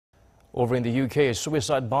Over in the UK, a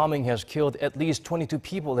suicide bombing has killed at least 22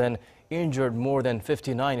 people and injured more than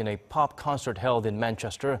 59 in a pop concert held in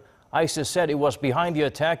Manchester. ISIS said it was behind the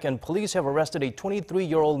attack, and police have arrested a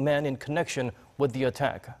 23-year-old man in connection with the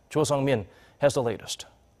attack. Cho Sung-min has the latest.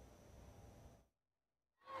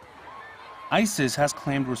 ISIS has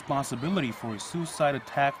claimed responsibility for a suicide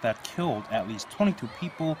attack that killed at least 22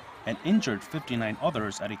 people and injured 59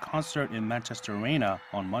 others at a concert in Manchester Arena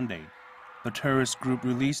on Monday. The terrorist group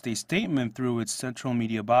released a statement through its central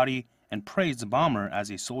media body and praised the bomber as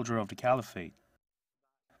a soldier of the caliphate.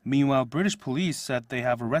 Meanwhile, British police said they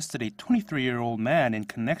have arrested a 23-year-old man in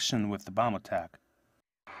connection with the bomb attack.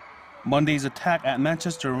 Monday's attack at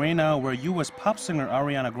Manchester Arena, where U.S. pop singer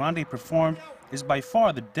Ariana Grande performed, is by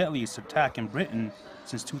far the deadliest attack in Britain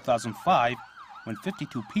since 2005, when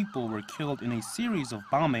 52 people were killed in a series of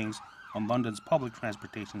bombings on London's public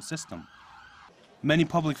transportation system. Many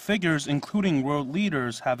public figures, including world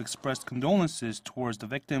leaders, have expressed condolences towards the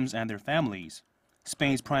victims and their families.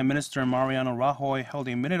 Spain's Prime Minister Mariano Rajoy held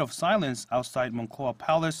a minute of silence outside Moncloa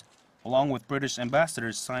Palace, along with British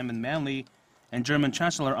Ambassador Simon Manley, and German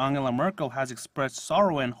Chancellor Angela Merkel has expressed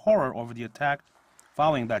sorrow and horror over the attack,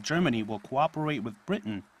 vowing that Germany will cooperate with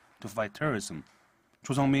Britain to fight terrorism.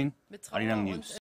 Cho Sung-min, Arirang News.